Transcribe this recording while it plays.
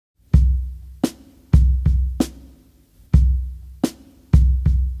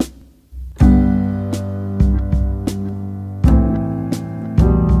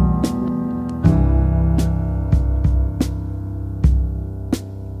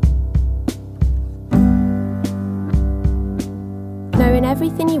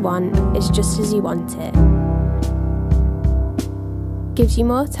everything you want is just as you want it. Gives you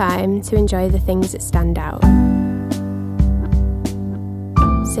more time to enjoy the things that stand out.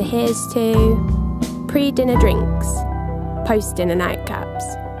 So here's to pre-dinner drinks, post-dinner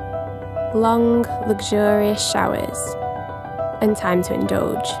nightcaps, long, luxurious showers, and time to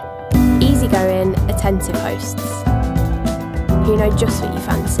indulge. Easygoing, attentive hosts who know just what you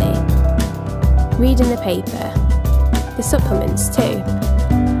fancy. Reading the paper, the supplements too.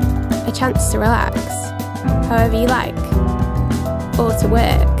 A chance to relax, however you like. Or to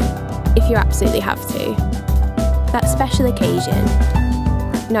work, if you absolutely have to. That special occasion,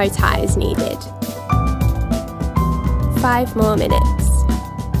 no ties needed. 5 more minutes.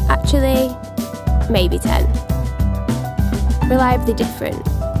 Actually, maybe 10. Reliably different.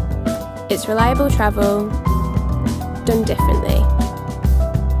 It's reliable travel, done differently.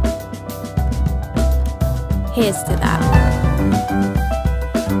 Here's to that.